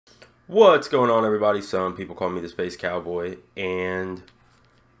What's going on, everybody? Some people call me the Space Cowboy, and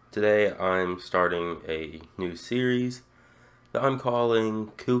today I'm starting a new series that I'm calling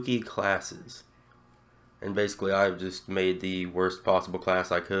Kooky Classes. And basically I've just made the worst possible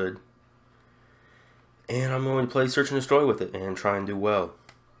class I could, and I'm going to play Search and Destroy with it and try and do well.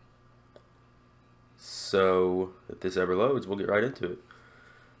 So if this ever loads, we'll get right into it.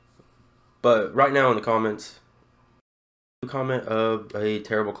 But right now in the comments, comment of a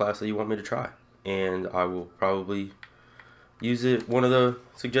terrible class that you want me to try, and I will probably use one of the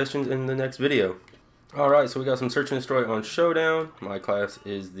suggestions in the next video. Alright, so we got some Search and Destroy on Showdown. My class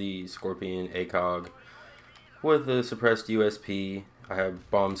is the Scorpion ACOG with a suppressed USP. I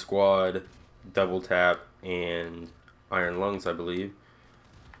have Bomb Squad, Double Tap, and Iron Lungs, I believe,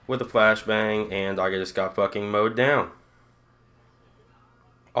 with a flashbang, and I just got fucking mowed down.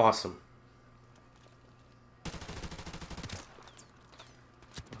 Awesome.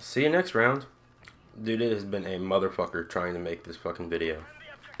 See you next round. Dude, it has been a motherfucker trying to make this fucking video.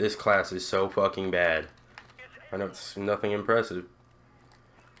 This class is so fucking bad. I know it's nothing impressive.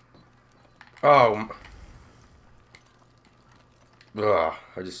 Oh. Ugh,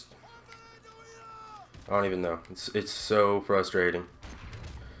 I don't even know. It's so frustrating.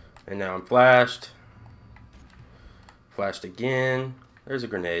 And now I'm flashed. Flashed again. There's a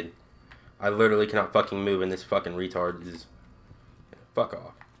grenade. I literally cannot fucking move, and this fucking retard is... Fuck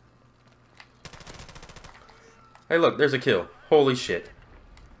off. Hey, look, there's a kill. Holy shit.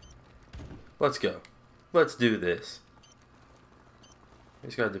 Let's go. Let's do this. I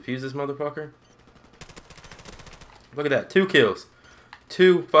just gotta defuse this motherfucker. Look at that. 2 kills.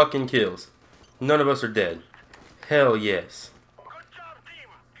 2 fucking kills. None of us are dead. Hell yes.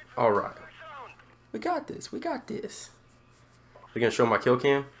 Alright. We got this. We got this. We gonna show my kill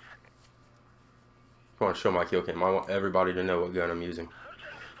cam? I want to show my kill cam. I want everybody to know what gun I'm using.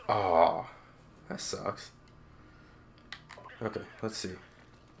 Oh, that sucks. Okay, let's see.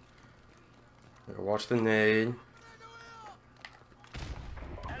 Watch the nade.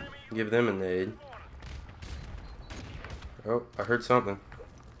 Give them a nade. Oh, I heard something.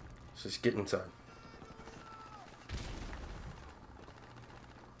 Let's just get inside.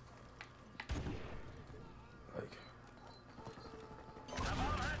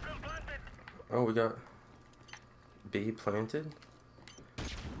 Oh, we got B planted.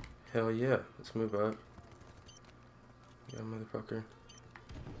 Hell yeah. Let's move up. Yeah, motherfucker.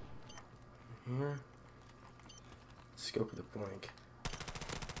 Here. Scope of the blank.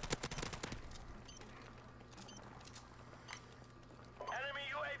 Enemy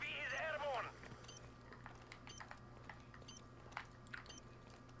UAV is airborne.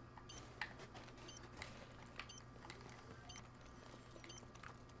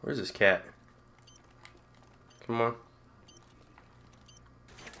 Where's this cat? Come on.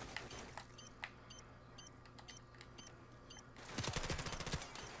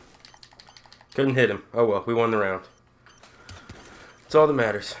 Couldn't hit him. Oh well, we won the round. That's all that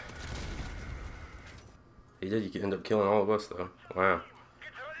matters. He did. You could end up killing all of us, though. Wow.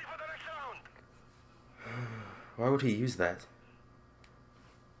 Get ready for the next round. Why would he use that?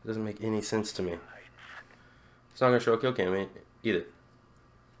 It doesn't make any sense to me. It's not gonna show a kill cam either.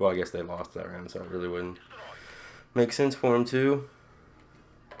 Well, I guess they lost that round, so it really wouldn't make sense for him to.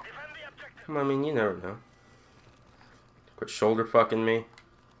 I mean, you never know. Quit shoulder fucking me.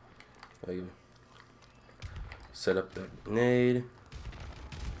 Set up the grenade.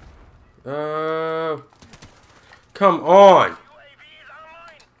 Come on!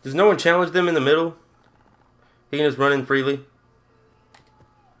 Does no one challenge them in the middle? He can just run in freely.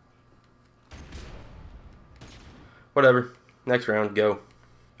 Whatever. Next round, go.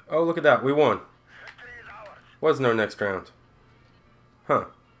 Oh, look at that. We won. Was no next round. Huh.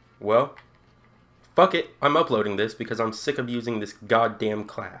 Well, fuck it. I'm uploading this because I'm sick of using this goddamn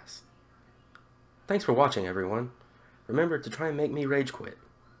class. Thanks for watching, everyone. Remember to try and make me rage quit.